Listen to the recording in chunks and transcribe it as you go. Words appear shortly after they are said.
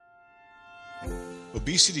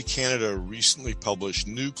Obesity Canada recently published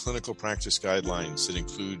new clinical practice guidelines that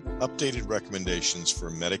include updated recommendations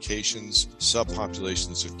for medications,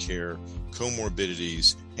 subpopulations of care,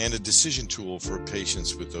 comorbidities, and a decision tool for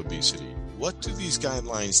patients with obesity. What do these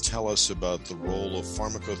guidelines tell us about the role of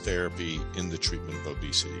pharmacotherapy in the treatment of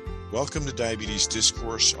obesity? Welcome to Diabetes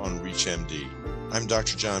Discourse on ReachMD. I'm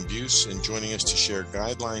Dr. John Buse, and joining us to share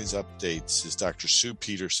guidelines updates is Dr. Sue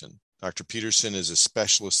Peterson. Dr. Peterson is a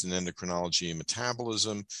specialist in endocrinology and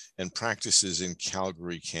metabolism and practices in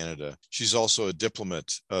Calgary, Canada. She's also a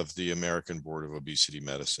diplomat of the American Board of Obesity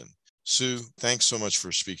Medicine. Sue, thanks so much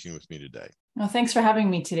for speaking with me today. Well, thanks for having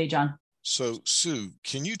me today, John. So, Sue,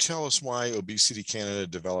 can you tell us why Obesity Canada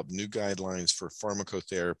developed new guidelines for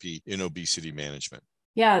pharmacotherapy in obesity management?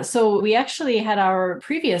 Yeah, so we actually had our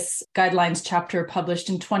previous guidelines chapter published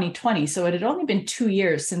in 2020. So it had only been 2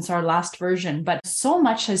 years since our last version, but so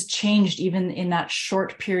much has changed even in that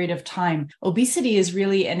short period of time. Obesity is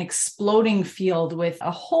really an exploding field with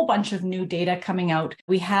a whole bunch of new data coming out.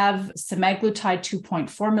 We have semaglutide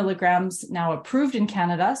 2.4 milligrams now approved in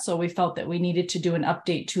Canada. So we felt that we needed to do an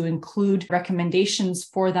update to include recommendations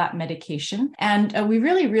for that medication. And we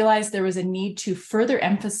really realized there was a need to further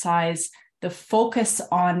emphasize the focus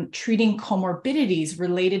on treating comorbidities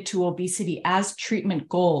related to obesity as treatment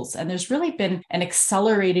goals. And there's really been an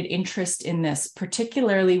accelerated interest in this,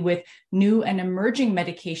 particularly with new and emerging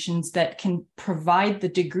medications that can provide the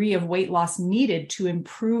degree of weight loss needed to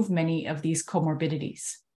improve many of these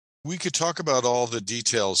comorbidities. We could talk about all the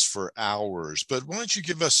details for hours, but why don't you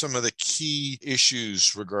give us some of the key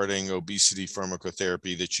issues regarding obesity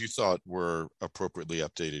pharmacotherapy that you thought were appropriately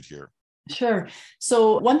updated here? Sure.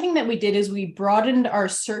 So one thing that we did is we broadened our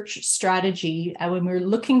search strategy when we were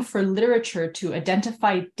looking for literature to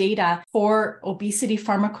identify data for obesity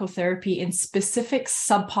pharmacotherapy in specific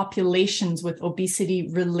subpopulations with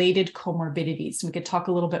obesity-related comorbidities. We could talk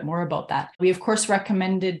a little bit more about that. We, of course,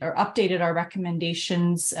 recommended or updated our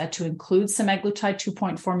recommendations to include semaglutide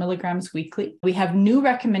 2.4 milligrams weekly. We have new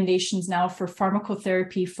recommendations now for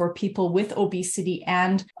pharmacotherapy for people with obesity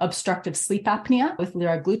and obstructive sleep apnea with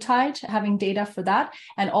liraglutide, having data for that,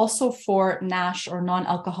 and also for NASH or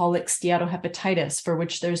non-alcoholic steatohepatitis, for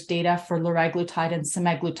which there's data for liraglutide and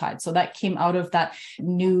semaglutide. So that came out of that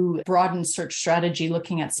new broadened search strategy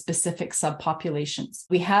looking at specific subpopulations.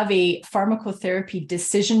 We have a pharmacotherapy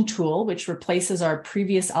decision tool, which replaces our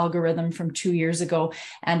previous algorithm from 2 years ago,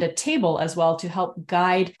 and a table as well to help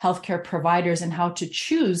guide healthcare providers in how to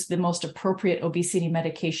choose the most appropriate obesity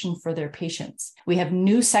medication for their patients. We have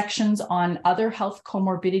new sections on other health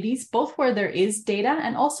comorbidities, both where there is data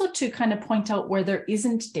and also to kind of point out where there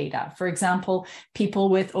isn't data. For example, people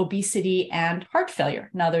with obesity and heart failure.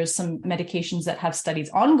 Now, there's some medications that have studies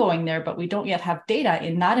ongoing there, but we don't yet have data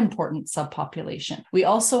in that important subpopulation. We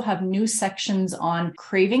also have new sections on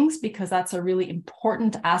cravings because that's a really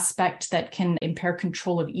important aspect that can impair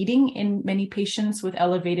control of eating in many patients with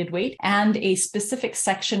elevated weight, and a specific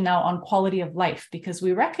section now on quality of life because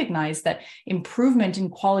we recognize that improvement in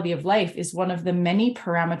quality of life is one of the many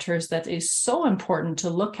parameters that is so important to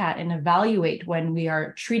look at and evaluate when we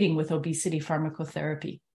are treating with obesity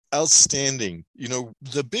pharmacotherapy. Outstanding. You know,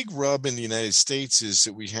 the big rub in the United States is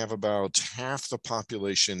that we have about half the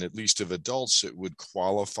population, at least of adults, that would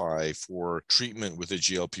qualify for treatment with a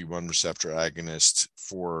GLP-1 receptor agonist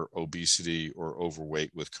for obesity or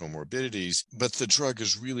overweight with comorbidities. But the drug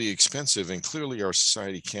is really expensive, and clearly our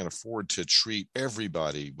society can't afford to treat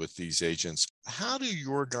everybody with these agents. How do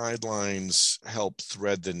your guidelines help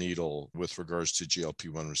thread the needle with regards to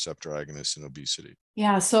GLP-1 receptor agonists and obesity?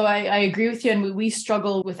 Yeah, so I agree with you. And we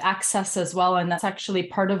struggle with access as well. And that's actually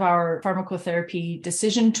part of our pharmacotherapy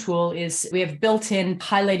decision tool is we have built in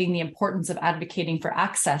highlighting the importance of advocating for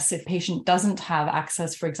access if a patient doesn't have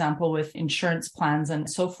access, for example, with insurance plans and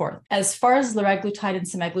so forth. As far as liraglutide and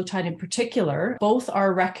semaglutide in particular, both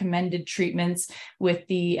are recommended treatments with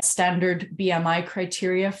the standard BMI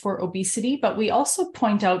criteria for obesity, but we also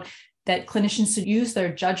point out that clinicians should use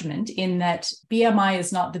their judgment in that BMI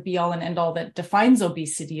is not the be-all and end-all that defines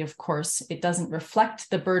obesity, of course. It doesn't reflect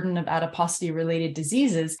the burden of adiposity-related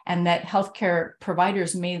diseases, and that healthcare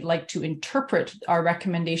providers may like to interpret our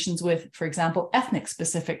recommendations with, for example,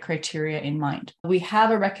 ethnic-specific criteria in mind. We have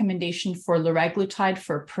a recommendation for liraglutide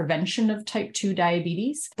for prevention of type 2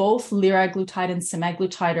 diabetes. Both liraglutide and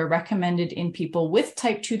semaglutide are recommended in people with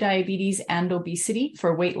type 2 diabetes and obesity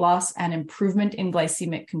for weight loss and improvement in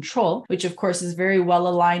glycemic control. control, which of course is very well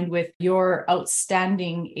aligned with your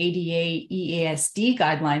outstanding ADA EASD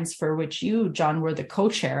guidelines, for which you, John, were the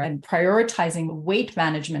co-chair, and prioritizing weight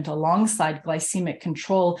management alongside glycemic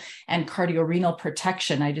control and cardiorenal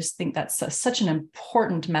protection. I just think that's such an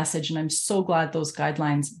important message, and I'm so glad those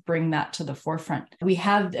guidelines bring that to the forefront. We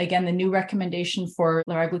have, again, the new recommendation for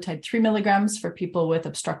liraglutide 3 milligrams for people with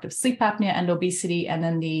obstructive sleep apnea and obesity, and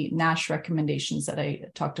then the NASH recommendations that I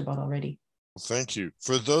talked about already. Thank you.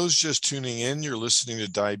 For those just tuning in, you're listening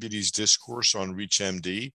to Diabetes Discourse on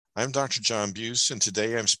ReachMD. I'm Dr. John Buse, and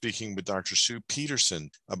today I'm speaking with Dr. Sue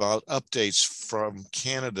Peterson about updates from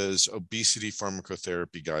Canada's obesity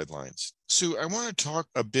pharmacotherapy guidelines. Sue, I want to talk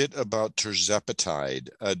a bit about tirzepatide,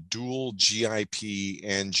 a dual GIP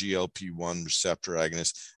and GLP-1 receptor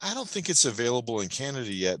agonist. I don't think it's available in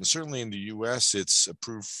Canada yet, and certainly in the US, it's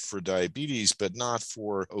approved for diabetes, but not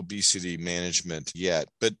for obesity management yet.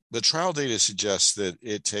 But the trial data suggests that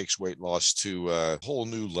it takes weight loss to a whole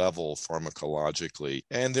new level pharmacologically,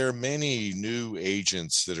 and there are many new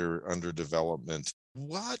agents that are under development.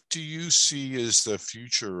 What do you see as the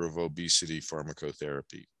future of obesity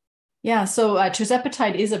pharmacotherapy? Yeah, so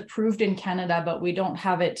tirzepatide is approved in Canada, but we don't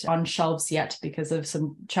have it on shelves yet because of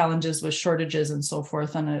some challenges with shortages and so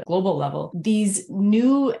forth on a global level. These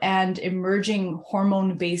new and emerging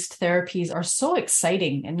hormone-based therapies are so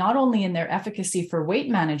exciting, and not only in their efficacy for weight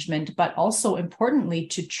management, but also importantly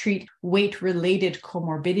to treat weight-related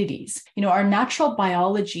comorbidities. You know, our natural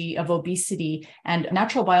biology of obesity and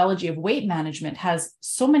natural biology of weight management has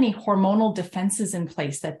so many hormonal defenses in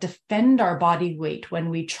place that defend our body weight when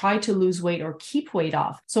we try to lose weight or keep weight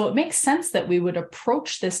off. So it makes sense that we would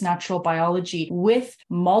approach this natural biology with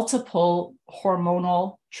multiple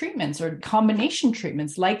hormonal treatments or combination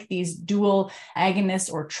treatments like these dual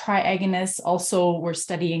agonists or triagonists. Also, we're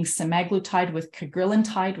studying semaglutide with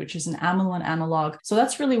cagrilintide, which is an amylin analog. So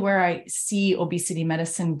that's really where I see obesity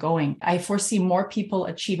medicine going. I foresee more people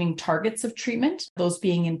achieving targets of treatment, those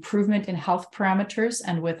being improvement in health parameters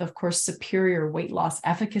and with, of course, superior weight loss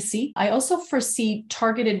efficacy. I also foresee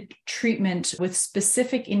targeted treatment with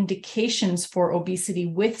specific indications for obesity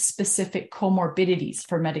with specific comorbidities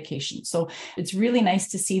for medication. So it's really nice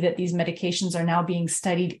to see that these medications are now being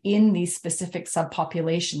studied in these specific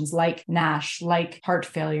subpopulations like NASH, like heart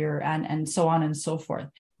failure, and so on and so forth.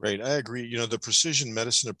 Right. I agree. You know, the precision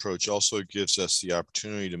medicine approach also gives us the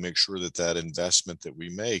opportunity to make sure that that investment that we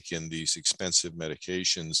make in these expensive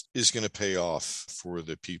medications is going to pay off for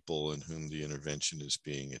the people in whom the intervention is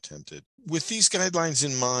being attempted. With these guidelines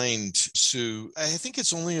in mind, Sue, I think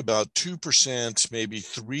it's only about 2%, maybe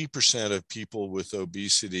 3% of people with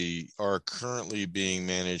obesity are currently being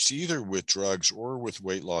managed either with drugs or with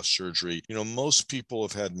weight loss surgery. You know, most people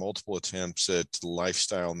have had multiple attempts at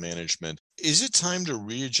lifestyle management. Is it time to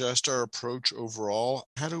readjust our approach overall?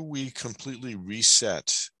 How do we completely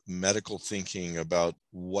reset medical thinking about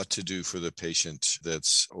what to do for the patient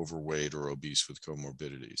that's overweight or obese with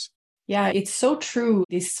comorbidities? Yeah, it's so true.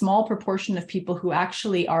 This small proportion of people who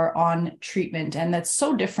actually are on treatment, and that's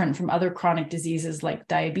so different from other chronic diseases like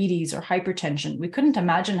diabetes or hypertension. We couldn't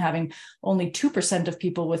imagine having only 2% of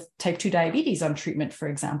people with type 2 diabetes on treatment, for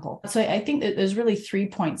example. So I think that there's really 3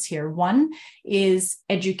 points here. One is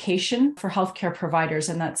education for healthcare providers.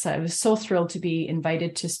 And I was so thrilled to be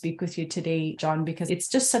invited to speak with you today, John, because it's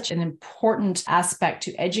just such an important aspect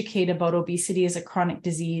to educate about obesity as a chronic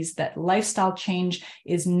disease, that lifestyle change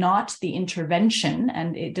is not the intervention,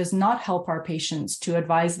 and it does not help our patients to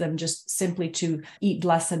advise them just simply to eat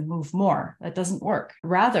less and move more. That doesn't work.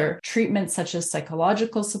 Rather, treatments such as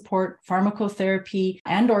psychological support, pharmacotherapy,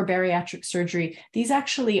 and or bariatric surgery, these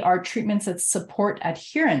actually are treatments that support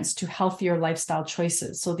adherence to healthier lifestyle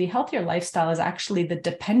choices. So the healthier lifestyle is actually the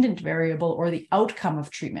dependent variable or the outcome of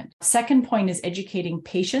treatment. Second point is educating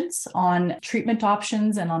patients on treatment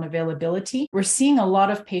options and on availability. We're seeing a lot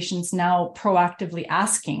of patients now proactively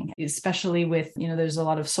asking, especially with, there's a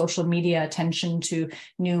lot of social media attention to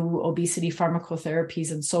new obesity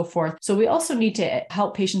pharmacotherapies and so forth. So we also need to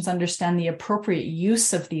help patients understand the appropriate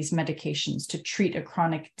use of these medications to treat a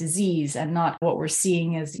chronic disease, and not what we're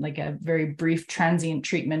seeing as like a very brief transient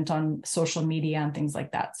treatment on social media and things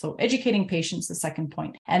like that. So educating patients, the second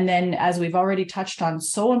point. And then, as we've already touched on,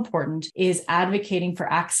 so important is advocating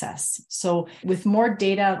for access. So with more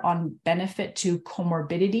data on benefit to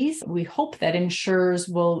comorbidities, we hope that insurers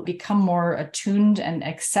will be become more attuned and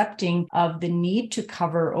accepting of the need to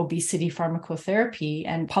cover obesity pharmacotherapy,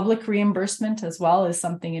 and public reimbursement as well is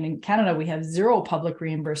something. And in Canada, we have zero public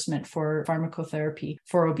reimbursement for pharmacotherapy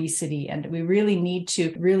for obesity. And we really need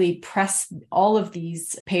to really press all of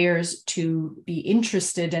these payers to be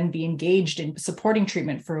interested and be engaged in supporting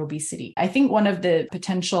treatment for obesity. I think one of the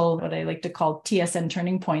potential, what I like to call TSN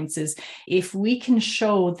turning points, is if we can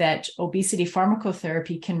show that obesity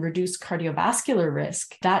pharmacotherapy can reduce cardiovascular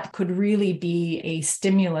risk, that could really be a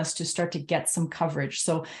stimulus to start to get some coverage.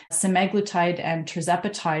 So semaglutide and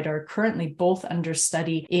tirzepatide are currently both under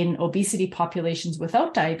study in obesity populations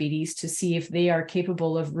without diabetes to see if they are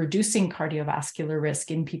capable of reducing cardiovascular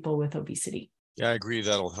risk in people with obesity. Yeah, I agree.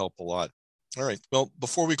 That'll help a lot. All right. Well,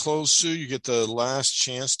 before we close, Sue, you get the last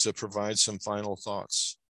chance to provide some final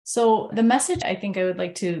thoughts. So the message I think I would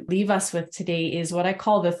like to leave us with today is what I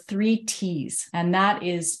call the 3 T's, and that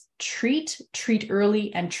is treat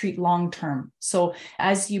early, and treat long-term. So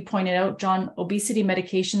as you pointed out, John, obesity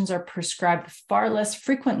medications are prescribed far less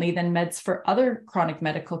frequently than meds for other chronic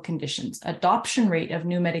medical conditions. Adoption rate of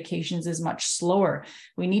new medications is much slower.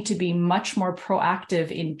 We need to be much more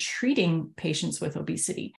proactive in treating patients with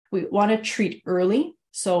obesity. We want to treat early.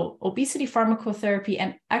 So obesity pharmacotherapy,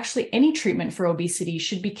 and actually any treatment for obesity,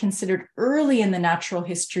 should be considered early in the natural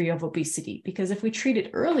history of obesity, because if we treat it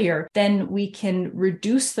earlier, then we can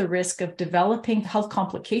reduce the risk of developing health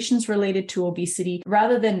complications related to obesity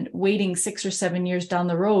rather than waiting 6 or 7 years down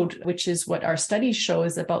the road, which is what our studies show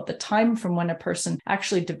is about the time from when a person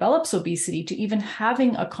actually develops obesity to even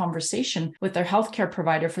having a conversation with their healthcare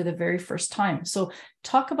provider for the very first time. So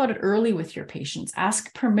talk about it early with your patients.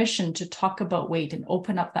 Ask permission to talk about weight and open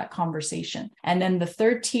up that conversation. And then the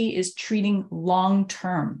 3rd T is treating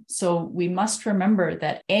long-term. So we must remember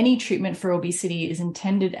that any treatment for obesity is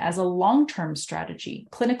intended as a long-term strategy.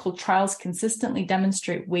 Clinical trials consistently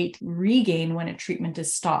demonstrate weight regain when a treatment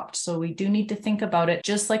is stopped. So we do need to think about it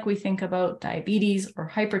just like we think about diabetes or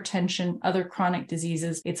hypertension, other chronic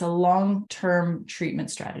diseases. It's a long-term treatment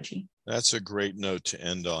strategy. That's a great note to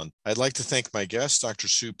end on. I'd like to thank my guest, Dr.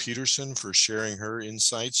 Sue Peterson, for sharing her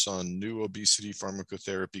insights on new obesity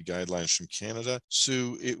pharmacotherapy guidelines from Canada.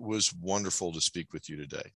 Sue, it was wonderful to speak with you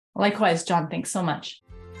today. Likewise, John. Thanks so much.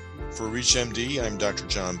 For ReachMD, I'm Dr.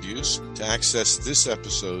 John Buse. To access this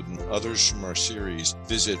episode and others from our series,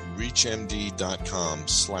 visit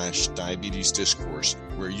reachmd.com/diabetesdiscourse,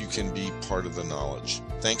 where you can be part of the knowledge.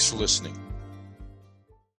 Thanks for listening.